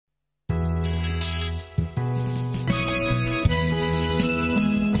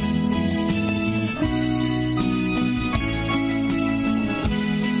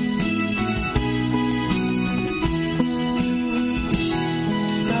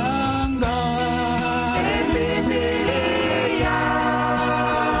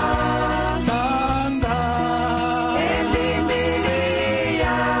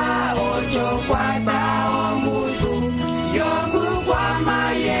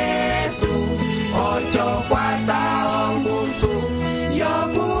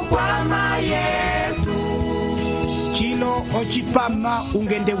ochipama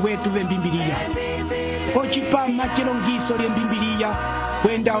ungende wetu bembimbiriya ochipama chilongiso lyembimbiliya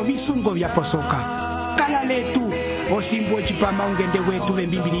kwenda obisungo byaposoka kala letu osimbu ochipama ungende wetu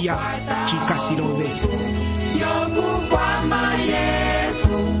bembimbiliya chikasilobe yokukwama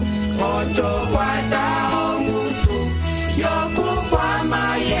Yesu otokwata omusu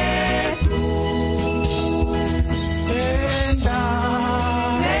yokukwama Yesu enda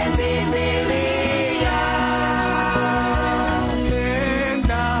lembibiliya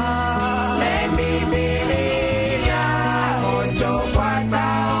enda lembibiliya otokwata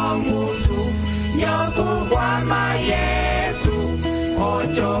omusu yokukwama Yesu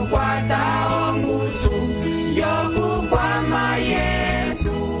otokwata omusu yokukwama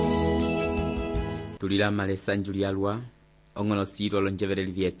Yesu. Tulilama lesanju lyalwa ong'olosirwa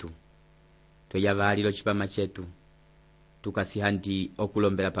olonjebereri byetu tweyabalilo chipama chetu tukasihandi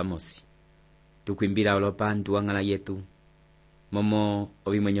okulombela pamosi tukwimbila olopandu wang'ala yetu momo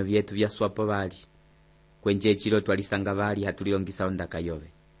obimwenyo byetu byaswapo bali kwenje echilo twalisanga bali hatuliyongisa ondaka yobe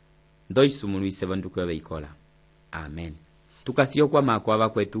ndoisumulwise bonduku yobe ikola amen. Tukasiyo kwa mako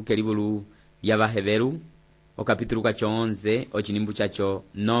abakwetu kelibulu yaba Hevelu okapitulu kacho 11 ochinimbu chacho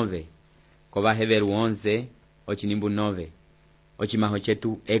 9 koba Hevelu 11 ochinimbu 9 ochimaho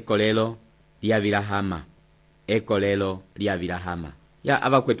chetu ekolelo lya Bilahama ya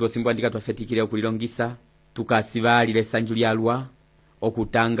abakwetu osimbwandika twafetikile okulilongisa tukasibali lesanju lyalwa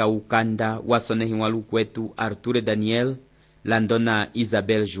okutanga ukanda wasonehi walu kwetu Arture Daniel landona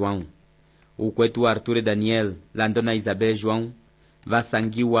Isabel João ukwetu Arture Daniel landona Isabel João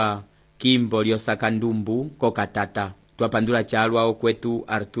vasangiwa kimbo lyosakandumbu kokatata twapandula chalwa okwetu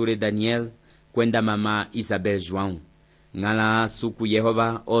Arture Daniel kwenda mama Isabel João ngala suku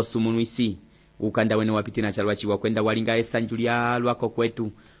Yehova osumunuisi ukanda wene wapitina chalwa chiwa kwenda walinga esanju lyalwa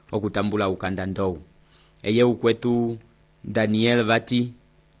kokwetu okutambula ukanda ndou eye ukwetu Daniel vati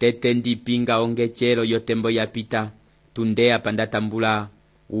tete ndipinga ongechero yotembo yapita tundea pandatambula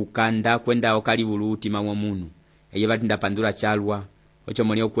ukanda kwenda okalibulu utima wa munu eye vati ndapandula chalwa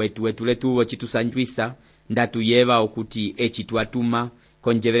ochomoni okwetu wetuletu ochitusanjwisa ndatuyeva okuti echitwatuma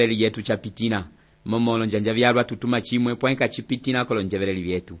konjevereri yetu chapitina momolo njanja byalwa tutuma chimwe pwenka chipitina kolonjevereri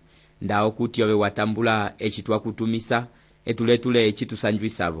byetu nda okuti obe watambula echitwakutumisa etuletule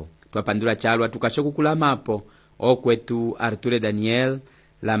echitusanjwisavo twapandula chalwa tukashokukulamapo okwetu Arture Daniel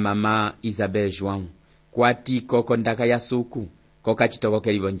la mama Isabel João kwati koko ndaka ya suku koka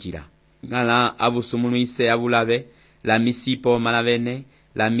chitokokeli bonjira ngala abusumunuise abulabe la misipo malavene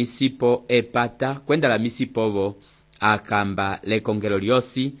la misipo epata kwenda la misipovo akamba lekongelo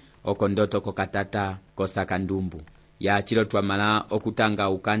lyosi okondoto kokatata kosakandumbu ya chilo twamala okutanga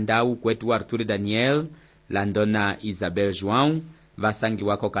ukanda ukwetu Arture Daniel landona Isabel João vasangi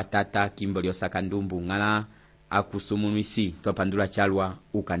wako katata kimbo lyosakandumbu ngala akusumunuisi twapandula chalwa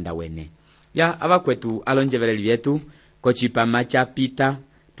ukanda wene ya abakwetu alonjevereri byetu kochipama chapita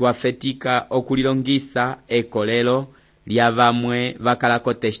twafetika okulilongisa ekolelo lya bamwe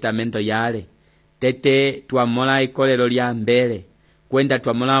bakalako testamento yale tete twamola ekolelo lya mbele kwenda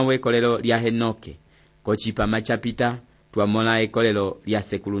twamola ekolelo lya Henoke kochipama chapita twamola ekolelo lya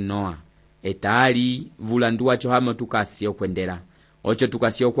sekulu Noa etali vulanduwa chohamo tukasi okwendela ocho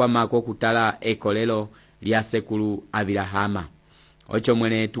tukasi okwamako kutala ekolelo lya sekulu Abilahama ocho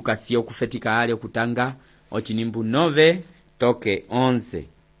mwene tukasi okufetika ale okutanga ochinimbu 9 toke 11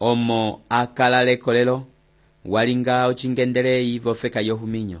 omo akala lekolelo walinga ochingendelei vofeka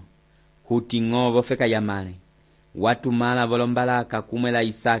yohuminyo hutingo vofeka yamale watu mala volombalaka kumwela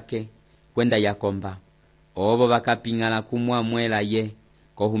Isake kwenda Yakomba obo bakapingana kumwamwela ye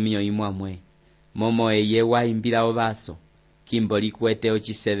kohuminyo imwamwe momo eye waimbila obaso kimbo likwete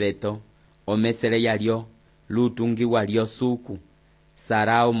ochiseveto omesele yalyo lutungi walyo suku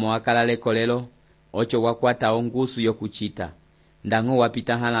sarao moakala lekolelo ocho wakwata ongusu yokuchita ndango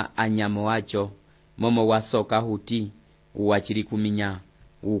wapita hala anyamo wacho momo wasoka huti uwachili kuminya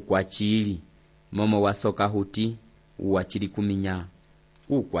ukwachili momo wasoka huti uwachili kuminya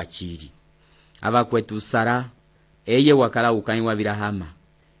ukwachili abakwetu Sara eye wakala ukani wa Bilahama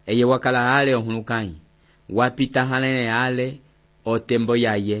eye wakala hale ohunukani wapita hale ale otembo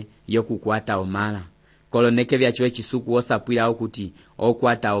yaye yokukwata omala koloneke byachwe chisuku osapwila okuti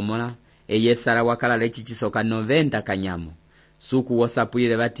okwata omola eye Sara wakala lechi chisoka 90 kanyamo suku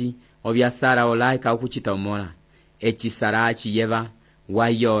osapwile bati obya Sara olaika okuchita omola echi Sara achiyeva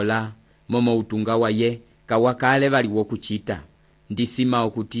wayola momo utunga waye kawakale bali wokuchita ndisima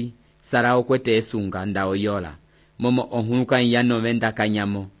okuti Sara okwete esunga ndaoyola momo ohunuka ya 90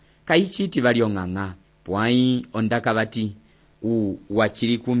 kanyamo kaichiti bali onganga pwai ondaka bati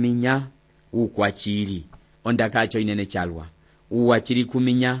wachili kuminya ukwachili ondaka acho inene chalwa uwachiri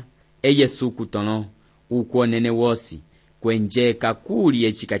kuminya Yesu kutono ukwonene wosi kwenjeka kuli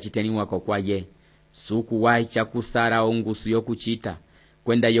echika chiteniwako kwaye suku waicha kusara ongusu yokuchita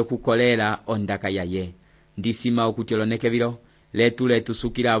kwenda yokukolera ondaka yaye ndisima okutyoloneke biro letu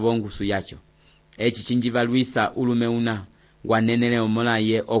sukira abongusu yacho echi chinjivalwisa ulume una wanenene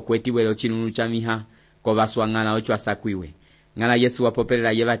omolaye okwetiwelo chinunu chamiha kobaswangana ocho asakwiwe ngana Yesu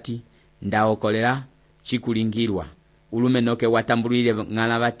wapoperera ye bati ndaokolera chikulingirwa ulume noke watambulire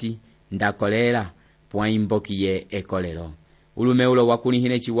ngana bati ndakolera pwaimbokiye ekolero ulume ulo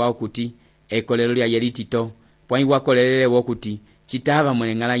wakulihine chiwao kuti ekolero lya yelitito pwai wakolelele wokuti chitaba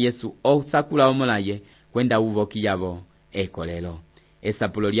mwene ngana Yesu osakula omolaye kwenda uvoki yabo ekolero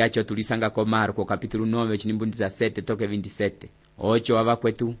esapulo lyacho tulisanga ko Marko kapitulu 9 chinimbundi za 7 toke 27 ocho waba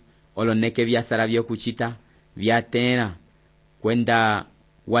kwetu oloneke byasara byo kuchita byatena kwenda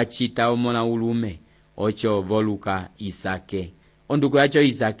wachita omola ulume ocho voluka Isake onduko yacho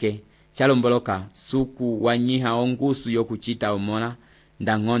Isake chalomboloka suku wanyiha ongusu yokuchita omola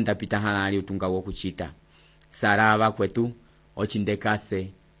ndangonda pitahana ali utunga wokuchita saraba kwetu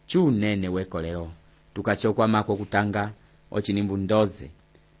ochindekase chunene wekolero tukachokwa mako kutanga ochinimbundoze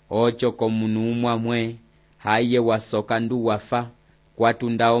ocho komunumwa mwe haye wasoka ndu wafa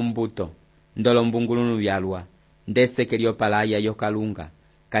kwatunda ombuto ndolo mbungulunu byalwa ndesekelyo palaya yokalunga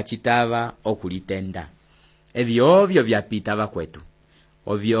kachitava okulitenda ebyovyo byapita bakwetu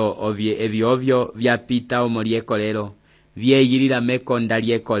ebyovyo byapita omolyekolero byeyirira mekonda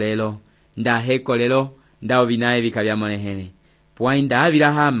lyekolero ndahekolero ndao binaye bikabyamonehene pwainda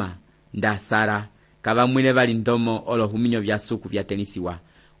abirahama ndasara kabamwile bali ndomo olohuminyo byasuku byatenisiwa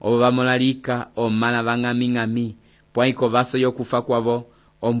obo bamolalika omala bang'aming'ami pwaiko baso yokufa kwabo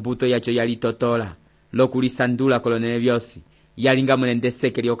ombuto yacho yalitotola lokulisandula kolonele byosi yalinga mulende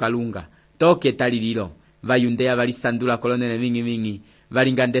seke lyokalunga toke talililo bayundeya balisandula kolonele mingi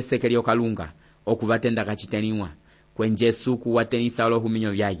balinga ndeseke lyokalunga okubatenda kachiteniwa kwenje suku watenisa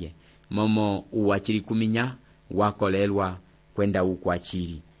olohuminyo byaye momo uwachiri kuminya wakolelwa kwenda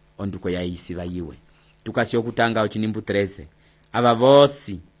ukwachiri onduko yaisi bayiwe tukasyo kutanga ochinimbu 13 aba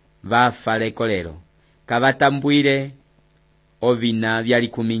bosi bafa lekolero kabatambwire ovina byali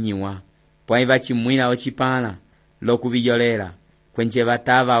kuminyiwa pwai bachimwina ochipala lokubiyolera kwenje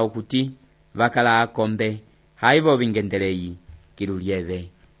batava okuti bakala akombe haibo bingendereyi kirulyeve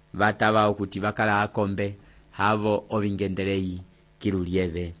batava okuti bakala akombe habo obingendereyi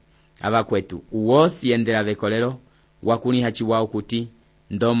kirulyeve abakwetu uwosi endera bekolero wakuni hachiwa okuti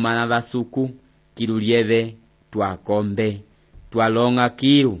ndomana basuku kirulyeve twakombe twalonga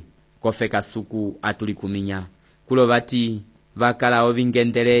kiru kofeka suku atuli kuminya kulo bati bakala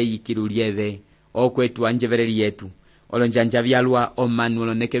obingendereyi kirulyeve okwetu anjevereri yetu olonjanja byalwa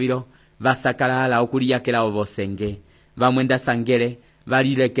omanulo nekebiro basakalala okuliyakela obosenge bamwenda sangere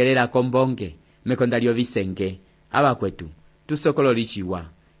balilekelera kombonge mekondalyo bisenge abakwetu tusokolo lichiwa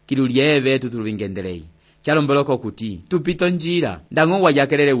kirulyeve tutulubingendereyi chalomboloko kuti tupito njira ndango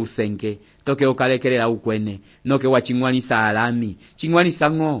wajakelele usenge toke okalekelela ukwene noke wachingwanisa alami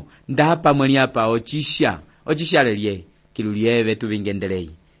chingwanisa ngo ndapa mweni apa ochisha lelye kirulyeve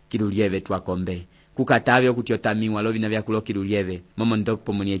tubingendereyi kirulyeve twakombe kukatavyo kutyotamiwa lovina vyakulo kirulyeve momo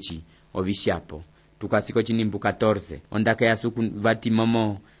ndopo mweniechi obishapo tukasiko chinimbu 14 ondaka yasuku vati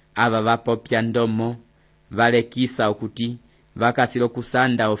momo aba bapopya ndomo valekisa okuti vakasilo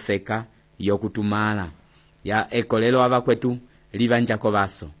kusanda ofeka yokutumala ya ekolelo abakwetu libanjako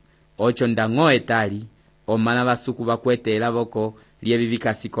baso ocho ndango etali omala basuku bakwetela boko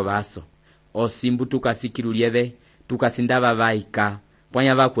lyebibikasiko baso osimbu tukasikirulyeve tukasindaba baika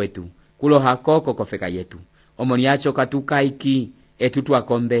pwanya bakwetu kulo hakoko kofeka yetu omoni yacho katukaiki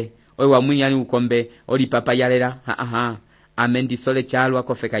etutwakombe owe wamwinyani ukombe oli papa yalera amendisole chalwa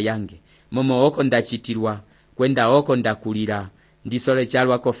kofeka yange momo oko ndachitirwa kwenda oko ndakulira ndisole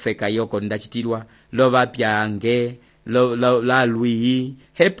chalwa kofeka yoko ndachitirwa loba pyange la lui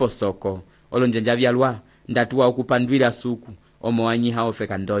hepo soko olonjanja byalwa ndatuwa okupandwira suku omo wanyiha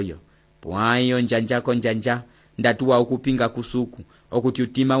ofeka ndoyo pwayo njanjako njanja ndatuwa okupinga kusuku okuti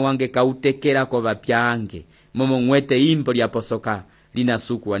utima wange kautekera ko bapyange momo mwete imbo lya posoka lina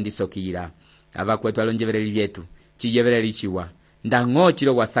suku wandisokira abakwetu alonjevereri byetu chijevereri chiwa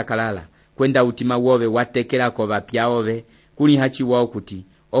ndangochiro wasakalala kwenda utima wobe watekera ko bapyaobe kuli hachiwa okuti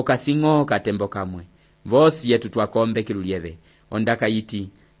okasingo katembo kamwe vosi yetu twakombe kirulyeve ondaka yiti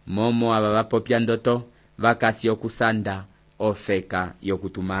momo aba bapopya ndoto vakasi okusanda ofeka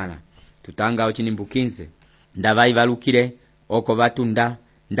yokutumala tutanga ochinimbu 15 ndavai valukire oko batunda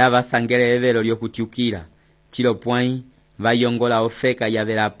ndabasangere evelo lyokutyukira chilo pwai vayongola ofeka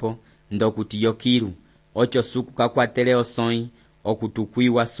yavelapo ndokuti yokiru ocho suku kakwatele osoi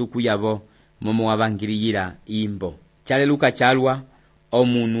okutukwiwa suku yabo momo wabangiriyira imbo chaleluka chalwa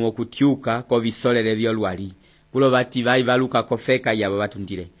omunu okutyuka ko bisolere byolwali kulo bati bayi baluka kofeka yabo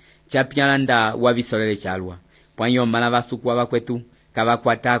batundire chapyalanda wa bisolere chalwa pwanyo mala basuku abakwetu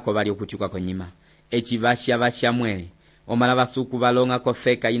kabakwatako bali okutyuka konyima ekibashya bashyamwele omala basuku balonga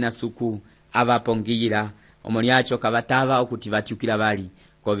kofeka ina suku abapongiyira omulyacho kabataba okuti batyukira bali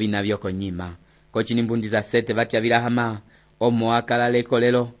ko bina byokonyima ko chinimbundiza sete batya birahama omo akalale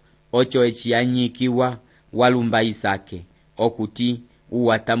kolelo ocho echiyanyikiwa walumba Isake okuti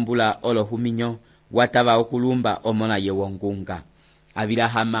uwatambula olohuminyo wataba okulumba omona yewongunga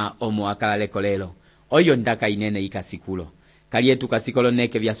abirahama omo akalale kolelo oyo ndaka inene ikasikulo kalietu kasikolo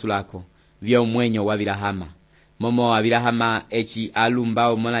neke byasulako byomwenyo wa birahama momo abirahama echi alumba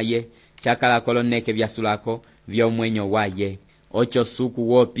omona ye chakala koloneke byasulako byomwenyo waye ocho suku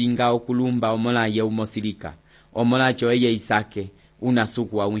wopinga okulumba omona ye umosilika omona cho eye Isake una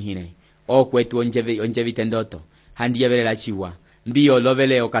suku wa wihine okwetu onje bitendoto handi yebelela chiwa mbiyo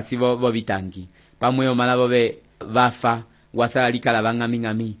lobele okasibo bobitangi pamwe omala bobe bafa wasala likala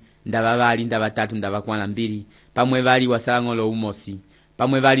bangami ndaba bali ndaba tatu ndaba kwana mbili pamwe bali wasala ngolo umosi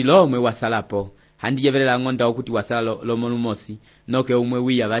pamwe bali lomwe wasalapo handi yebelela ngonda okuti wasala lomo umosi noke umwe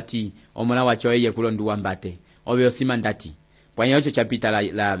wiya bati omona wacho eye kulondu wambate obyo simandati pwanyocho chapita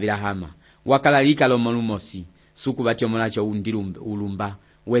la birahama wakala likala lomo umosi suku bati omona cho ulumba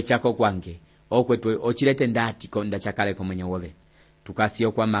wechako kwange okwetu ochilete ndati konda chakale komenye wobe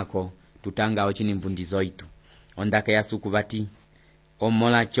tukasiyo kwa mako tutanga ochinimbundizo itu ondaka ya suku bati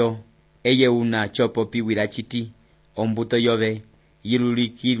omolacho eye una chopo piwira chiti ombuto yobe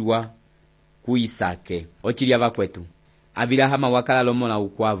yilulikirwa ku Isake ochilya bakwetu abirahama wakala lomola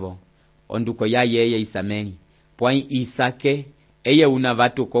ukwavo onduko ya yeye Isameni pwai Isake eye una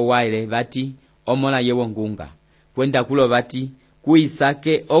batu ko waile bati omola yewo ngunga kwenda kulo bati ku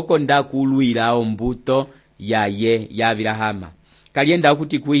Isake oko ndakuluira ombuto yaye ya abirahama kalienda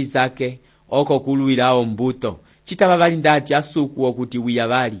okuti ku Isake oko kuluira ombuto chitaba bali ndati asuku okuti wiya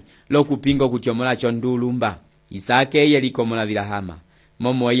bali lokupinga okuti omola chondulumba Isake eye likomola birahama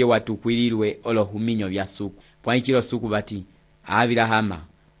momo eye watukwirirwe olohuminyo bya suku pwai chilo suku bati abirahama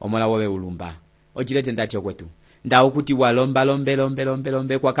omola wobe ulumba ochilete ndati okwetu nda okuti walomba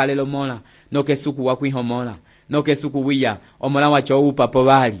lombe kwa kale lomola noke suku wakwihomola noke suku wiya omola wacho upapo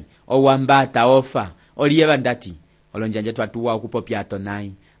bali owambata ofa oliyeba ndati olonjanje twatuwa okupopya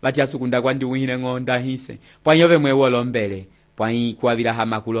atonai bati asuku ndakwandi wihine ngonda hise pwanyobe mwewo lombele pwai kwa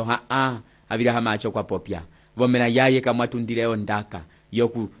birahama kulo abirahama acho kwa popya bomera yaye kamwatundile ondaka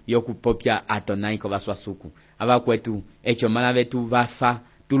yoku popya atonai ko baswa suku abakwetu echo mala betu bafa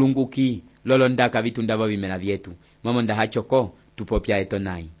tulunguki lolo ndaka bitunda babimena byetu momo ndahachoko tupopya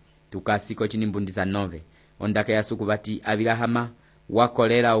etonai tukasiko chinimbundiza 9 ondaka ya suku bati abirahama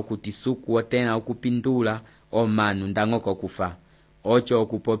wakolera okuti suku otena okupindula omanu ndangoko kufa ocho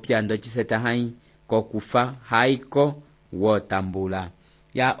okupopya ndo chiseta hai ko kufa haiko wotambula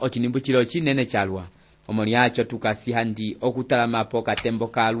ya ochinimbuchilo chinene chalwa omoni yacho tukasi handi okutalamapo katembo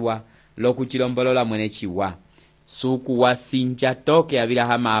kalwa lokuchilombolola mwene chiwa suku wasinja toke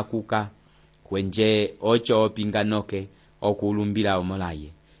abirahama akuka kwenje ocho opinganoke okulumbira omolaye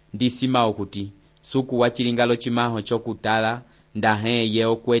ndisima okuti suku wachilingalo chimaho chokutala ndaheye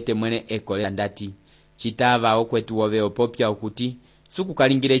okwete mwene ekole ndati chitava okwetu wobe opopya okuti suku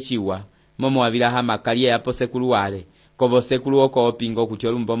kalingire chiwa momo abirahama kaliye yapo sekulu wale kobo sekulu oko opingo okuti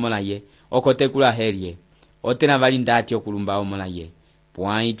olumba omolaye okotekula herye otena bali ndati okulumba omolaye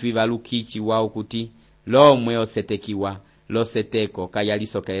pwai twibalukichi wao kuti lomwe osetekiwa loseteko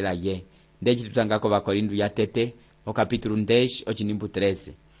kayalisokelela ye ndechi tutangako bakorindu ya tete okapitulu 10 ochinimbu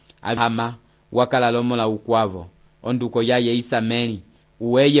 13 abirahama wakala lomola ukwavo onduko yaye Isameni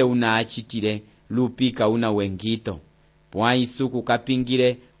uweye unaachitire lupika una wengito pwai suku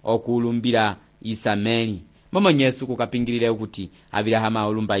kapingire okulumbira Isameni momo nyesuku kapingirire ukuthi abirahama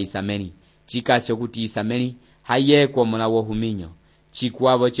olumba Isameni chikasyo kuti Isameni hayeko mona wohuminyo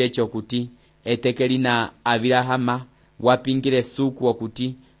chikwavo checho kuti etekelina abirahama wapingire suku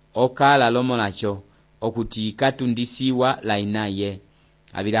okuti okala lomonacho okuti katundisiwa lainaye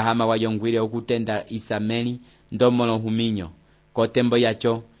abirahama wayongwire okutenda Isameni ndomono huminyo kotembo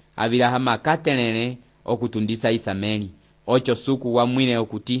yacho abirahama katenene okutundisa Isameni ocho suku wamwine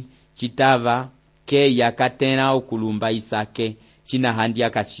okuti chitava ke yakatena okulumba Isake china handi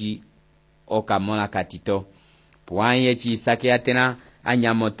akachi okamona katito pwanye chi Isake atena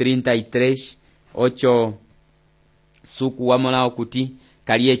anyamo 33 ocho suku wamona okuti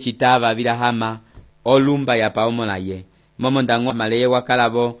kaliye chitava abirahama olumba yapa omona ye momo ndango maleye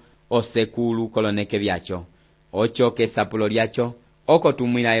wakalabo osekulu koloneke byacho ocho kesapulo lyacho oko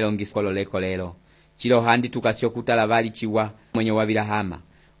tumwila elongiso loleko chilo handi tukasyo kutala bali chiwa mwenye wabirahama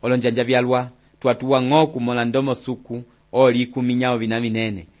olonjanja byalwa twatuwa ng'oku mola ndomo suku oli kuminyao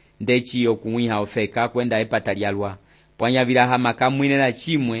binene ndechi okumwiha ofeka kwenda epata lyalwa pwanya birahama kamwinela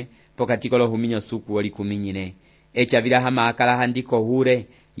chimwe pokatikolo huminyo suku oli kuminyine echa birahama akala handiko hure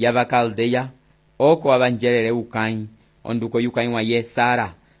yabakaldeya oko abanjelele ukai onduko yukai wa ye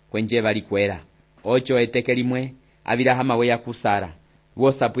Sara kwenje bali kwera ocho etekelimwe abirahama we yakusara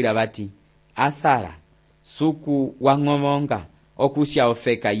wosapwila bati asara suku wang'omonga okusya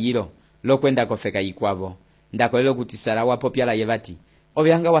ofeka yilo lokwenda kofeka yikwavo ndakolelo kuti Sara wapopyala ye bati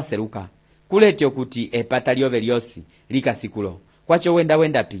obyanga waseruka kulete okuti epata lyobe lyosi likasikulo kwacho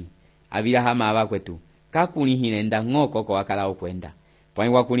wenda pi abirahama abakwetu kakulihine nda ng'oko ko wakala okwenda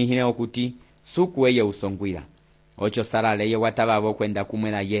pwani wakulihine okuti suku eye usongwila ocho Sara leye watababo kwenda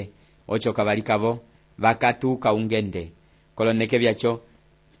kumwela ye ocho kabalikabo bakatuka ungende koloneke byacho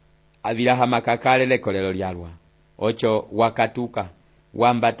abirahama kakalele kolelo lyalwa ocho wakatuka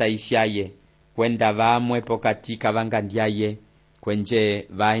wambata isyaye kwenda bamwe pokatika bangandyaye kwenje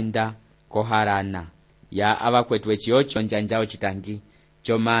baenda koharana ya abakwetu ekyocho njanjao chitangi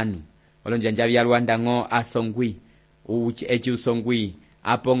chomanu olonjanja byalwanda ng'o asongwi echi usongwi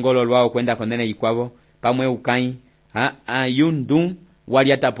apongolo lwao kwenda konene ikwabo pamwe ukai yundu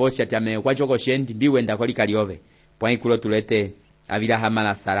wali ataposya tyame kwachoko shendi mbiwenda kolika lyobe pwaikulo tulete abirahama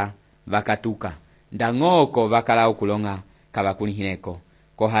na Sara bakatuka ndang'oko bakala okulonga kabakulihineko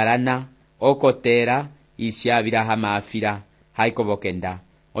koharana okotera isya abirahama afira haiko bokenda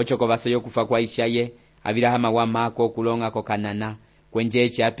ochoko basoyo kufa kwa isyaye abirahama wamako okulonga ko Kanana kwenje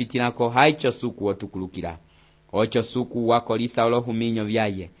chapitinako haicho suku otukulukira ocho suku wakolisa olohuminyo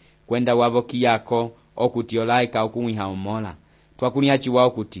byaye kwenda wavoki yako okuti olaika okumwiha omola twakuliha chiwa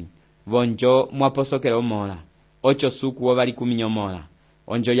okuti vonjo mwaposokera omola ocho suku wobali kuminyo mola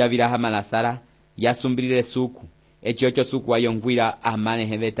onjo yabirahama na Sara yasumbilile suku ocho suku wayongwila amane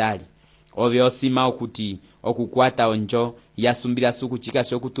hebetali obyosima okuti okukwata onjo yasumbila suku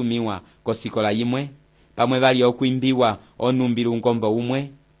chikasho kutumiwa kosikola yimwe pamwe bali okuimbiwa onumbilu ngombo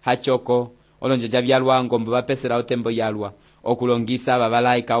umwe hachoko olonjeja byalwa ngombo bapesera otembo yalwa okulongisa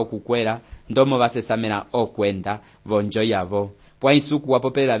babalaika okukwera ndomo basesamela okwenda vonjo yabo pwa isuku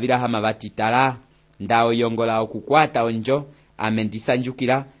wapopela birahama batitala ndao yongola okukwata onjo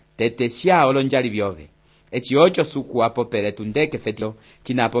amendisanjukira tetesya olonjali byobe ekyocho suku wapopele tundeke fetio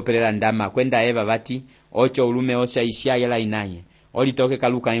chinapopelela ndama kwenda eba bati ocho ulume osha isya yala inaye olitoke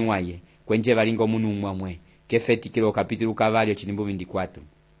kaluka inwaye kwenje balingo munumwa mwe kefetikilo kapitilu kavalyo chilimbu 24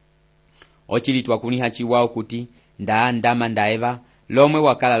 ochilitwa kuniha chiwao kuti ndama ndaeva lomwe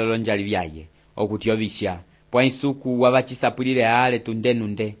wakala lolonjali byaye okuti obisya pwa isuku wabachisapulile ale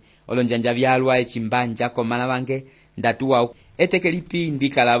tundenunde olonjanja byalwa echimbanja komala bange ndatuwa etekelipi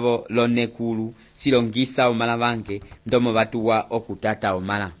ndikalabo lonekulu silongisa omala bange ndomo batuwa okutata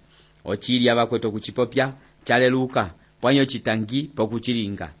omala ochili abakweto kuchipopya chaleluka pwanyo chitangi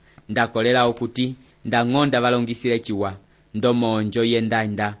pokuchilinga ndakolela okuti ndang'onda balongisile chiwa ndomo onjo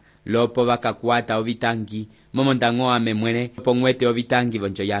yendanda lopo bakakwata obitangi momo ndang'oa memwene pongwete obitangi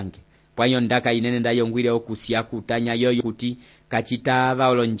bonjo yange pwanyo ndaka inene ndayongwile okusya kutanya yoyo kuti kachitaba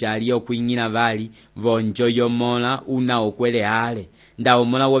olonjali okuingina bali bonjo yomola una okwele ale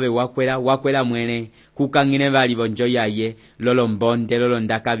ndaomola wobe wakwela mwene kukangine bali bonjo yaye lolo mbonde lolo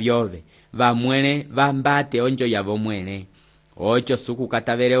ndaka byobe bamwene bambate onjo yabo mwene ocho suku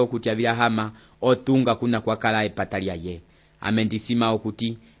katabele okuti abirahama otunga kuna kwakala epata lyaye amendisima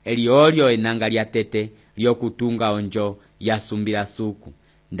okuti eliolyo enanga lya tete lyokutunga onjo yasumbila suku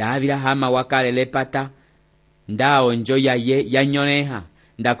ndabirahama wakale lepata nda onjo yaye yanyoneha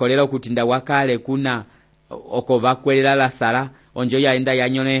ndakolera okuti ndawakale kuna oko bakwelela la Sara onjo yaenda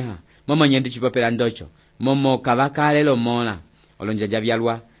yanyoneha momo nyendi chipopela ndocho momo kabakale lomola olonjanja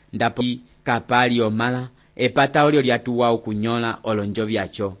byalwa ndapo kapali omala epata olyo lyatuwa okunyola olonjo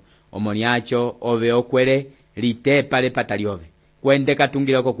byacho omolyacho obe okwele litepa lepata lyobe kwende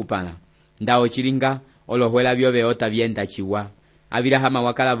katungileko kupala ndao chilinga olohwela byobe ota byenda chiwa abirahama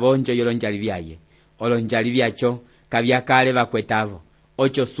wakala bonjo yolonjali byaye olonjali byacho kabyakale bakwetavo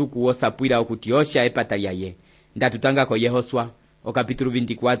ocho suku wosapwila okuti osha epata lyaye ndatutanga ko Yehoswa okapitulu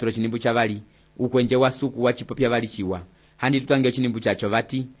 24 chinimbu cha bali ukwenje wa suku wachipopya bali chiwa handi tutange chinimbu chacho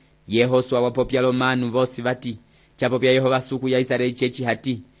bati Yehoswa wapopya lomanu bosi bati chapopya Yehova suku ya Israeli chechi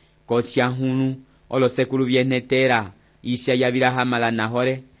hati kosya hunu olosekulu byenetera isya yabirahama la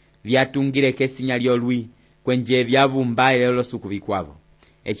Nahore byatungire kesinya lyolwi kwenje byabumbaye lolo suku bikwabo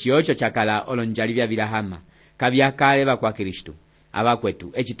ekyocho chakala olonjali bya birahama kabyakale bakwa Kristo abakwetu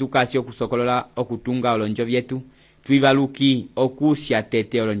ekitukasi okusokolola okutunga olonjo byetu twibaluki okusya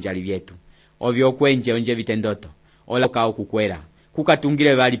tete olonjali byetu ovyo kwenje onje bitendoto olaka okukwera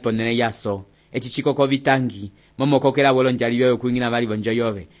kukatungire bali ponene yaso ekichikoko bitangi momokokera bolonjali byobe kwingina bali bonjo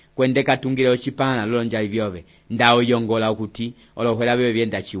yobe kwendeka tungire ochipana lolonjali byobe ndao yongola okuti olohwera bebe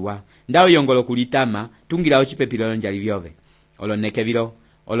byenda chiwa ndao yongola kulitama tungira ochipepilo olonjali byobe oloneke biro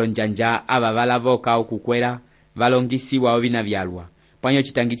olonjanja ababala boka okukwera balongisiwa obina byalwa panyo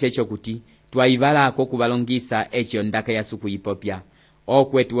chitangiche echo kuti twaibala ako kubalongisa echo ndaka ya suku ipopya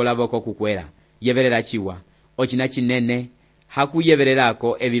okwetu olaboko kukwera yeberera chiwa ochina chinene hakuyebererako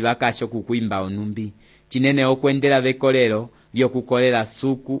ebibakasho kukwimba onumbi chinene okwendera bekolero byokukolera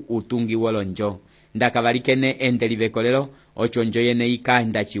suku utungi wolonjo ndakabalikene endeli bekolero ochonjo yene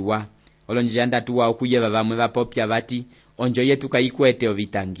ikanda chiwa olonjo jandatuwa okuyeba bamwe bapopya bati onjo yetu kayikwete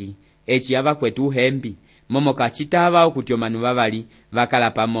obitangi echi abakwetu hembi momo kachitaba okuti omanu babali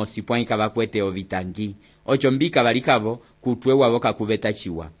bakala pamosi pwaika bakwete obitangi ocho mbika balikabo kutwe waboka kubeta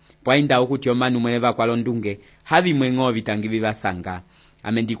chiwa pwainda okuti omanu mwene bakwalondunge habi mwengo obitangi bibasanga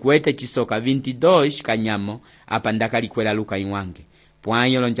amendikuete chisoka 22 kanyamo apa ndakalikwela luka inwange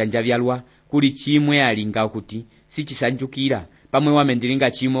pwanyo lonjanja byalwa kuli chimwe alinga okuti sichisanjukira pamwe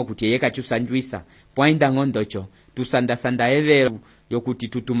wamendilinga chimo kuti yeka chusanjuisa pwainda ngondocho tusanda evero yokuti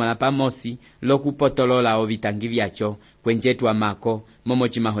tutumala pamosi lokupotolola obitangi byacho kwenjetu amako momo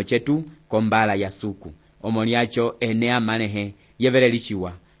chimaho chetu kombala ya suku omoliacho ene amanehe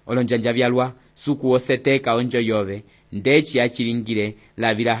yeverelichiwa olonjanja byalwa suku oseteka onjo yobe ndechi achilingire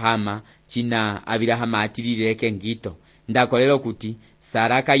la Birahama china Abirahama atilire kengito ndakolero kuti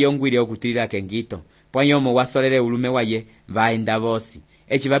Saraka yongwire okutilira kengito pwanyomo wasolere ulume waye vaenda bosi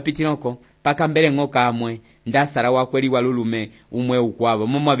echi bapitinoko paka mbere ngoka amwe ndasara wakweli walulume umwe ukwabo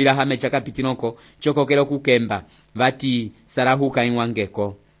momo Birahama chakapitinoko chokokero kukemba vati sarahuka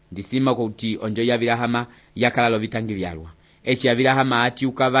inwangeko ndisima kuti onjo ya Birahama yakalalo bitangi byalwa echi ya Birahama ati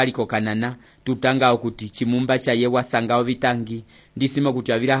ukavaliko kanana tutanga okuti chimumba cha ye wasangao bitangi ndisima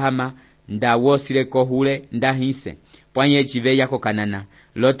kuti ya Birahama ndawosile kohule ndahise pwanye chive yako kanana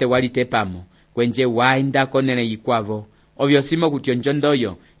lote walitepamo kwenje wainda konene yikwavo ovyo simo kuti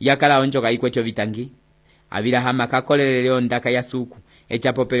onjondoyo yakala onjo kaikwecho bitangi Abirahama kakoleleo ndaka ya suku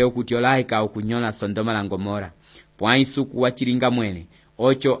echapopele okuti olaika okunyola Sodoma na Gomora pwanyi suku wachilinga mwene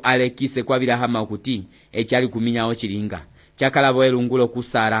ocho alekise kwa Abirahama okuti echali kuminya ochilinga chakala boelungulo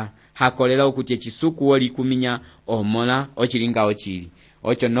kusara hakolela okuti echisuku oli kuminya omola ochilinga ochili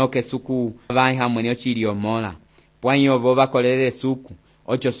ocho noke suku vai hamwe ochili omola pwanyi ovo bakolele suku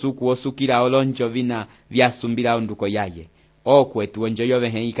ocho suku osukira olonjo vina vyasumbira onduko yaye okwetu onjo yobe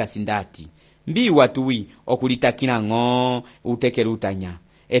heika sindati mbi watuwi okulitakina ngo utekerutanya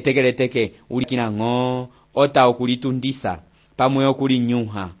etekereteke ulikina ngo ota okulitundisa pamwe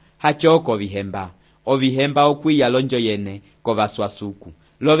okulinyuha hachoko bihemba obihemba okwiya lonjo yene kobaswa suku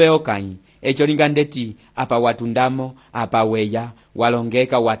lobe okanyi echo lingandeti apa watundamo apa weya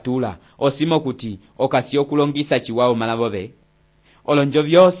walongeka watula osimo kuti okasio kulongisa chiwao malabobe olonjo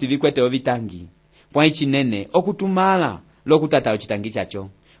byosi bikwete obitangi pwanyi chinene okutumala lokutata ochitangi chacho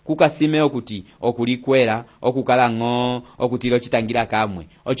kukasime okuti okulikwera okukala ngo okutilo chitangira kamwe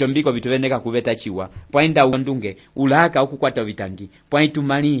ocho mbiko bitubendeka kubeta chiwa pwainda ndunge ulaka okukwata obitangi pwanyi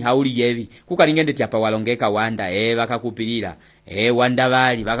tumali hauli yevi kukalingende tyapa walongeka wanda bakakupirira wanda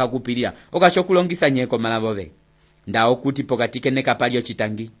bali bakakupirira okashokulongisa nyeko malabobe nda okuti pokatike nekapalio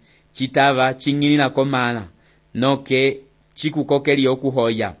chitangi chitava chingilina komala noke chikukokeli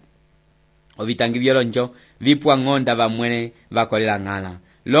okuhoya obitangi byolonjo vipwa ngonda bamwene bakolela ngala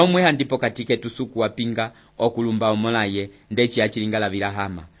lomwe handipo katike tusuku wapinga okulumba omolaye ndechi achilinga la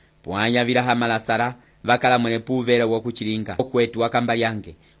Birahama pwanya Birahama la Sara bakala mwene puvera wokuchilinga okwetu wakamba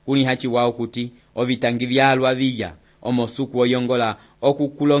yange kuni hachi wao kuti obitangi byalwa biya omosuku oyongola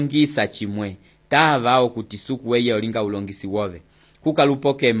okukulongisa chimwe tava okuti suku weye olinga ulongisi wobe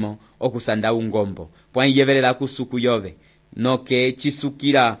kukalupokemo okusanda ungombo pwanya yeverera kusuku yobe noke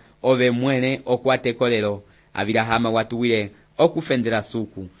chisukira ove mwene okwatekolero Abirahama watuwile okufendera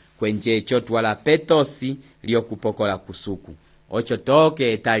suku kwenje chotwala petosi lyokupokola kusuku ocho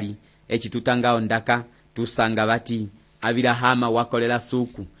toke etali echitutanga ondaka tusanga bati Abirahama wakolela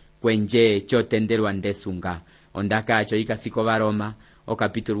suku kwenje chotenderwa ndesunga ondaka acho ikasiko baroma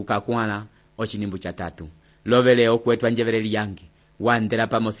okapituluka kwana ochinimbu cha 3 lovele okwetwa njevereri yange wandera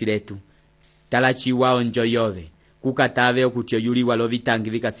pamosiletu talachiwa onjo yove kukatave okutyo yuli walobitangi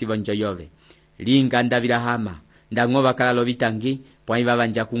bikasiba onjo yove linga Abirahama ndango bakala lobitangi pwanyi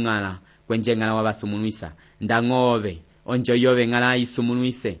babanja kungala kwenje ngala wabasumunuisa ndangobe onjo yove ngala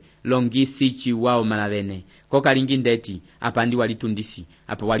isumunuise longisi chiwao malavene kokalingi ndeti apandi walitundisi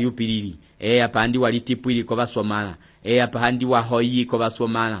apa wali upilili apandi walitipwili ko basomala apandi wahoyi ko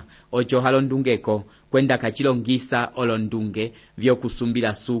basomala ocho halondungeko kwenda kachilongisa olondunge vyo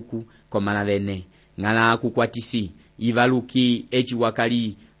kusumbira suku ko malavene ngala kukwatisi ivaluki echi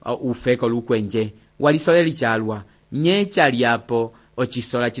wakali ufeko lukwenje walisoleli chalwa nyecha liapo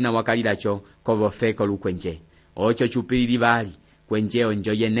ochisola china wakalilacho kovofeko lukwenje ocho chupilili bali kwenje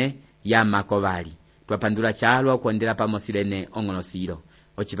onjo yene yamako bali twapandula chalwa kuondela pamosilene ongonosiro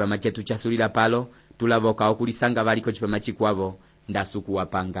ochipama chetu chasulila palo tulavoka okulisanga baliko chipama chikwavo ndasuku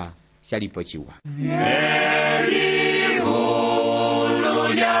wapanga syalipo chiwa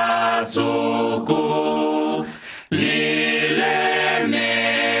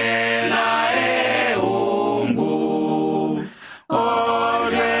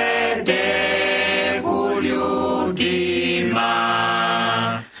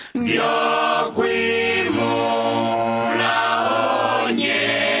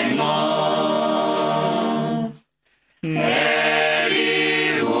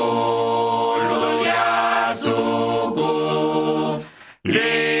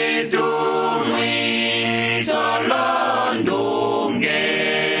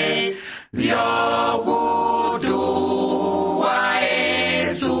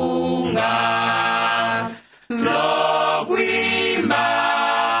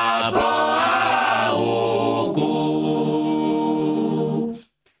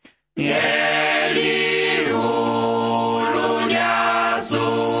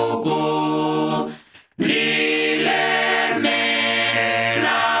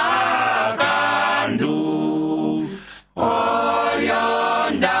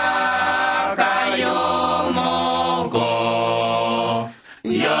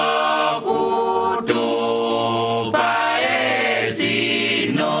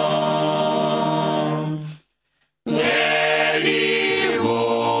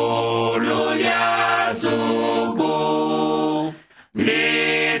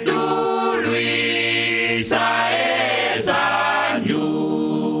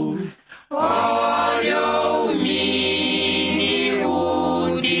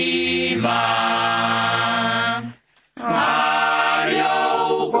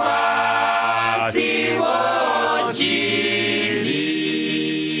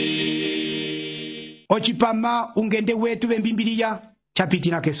Ochipama ungende wetu bembimbiliya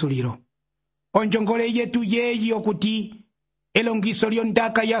chapitina kesuliro onjongole yetu yeyi okuti elongiso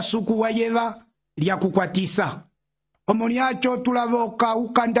lyondaka ya suku wa yeva lyakukwatisa omoniacho tulavoka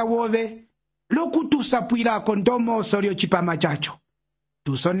ukanda wove lokutusapwilako ndomoso lyochipama chacho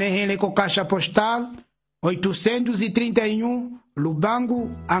tusonehele ko kasha postal 831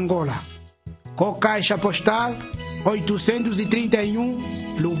 Lubangu, Angola. Ko kasha postal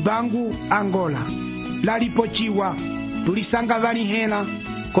 831 Lubangu, Angola. Lalipochiwa tulisanga vani hela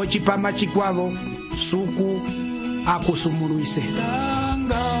ko chipama chikwavo suku akusumuluise.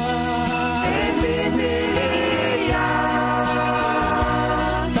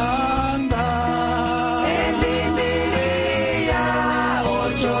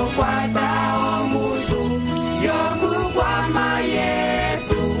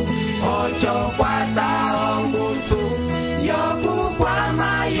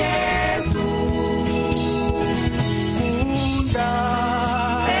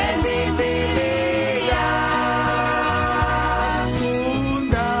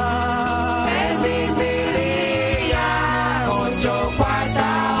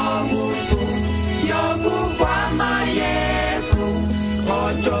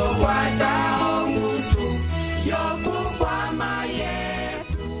 Ocho, cuatro.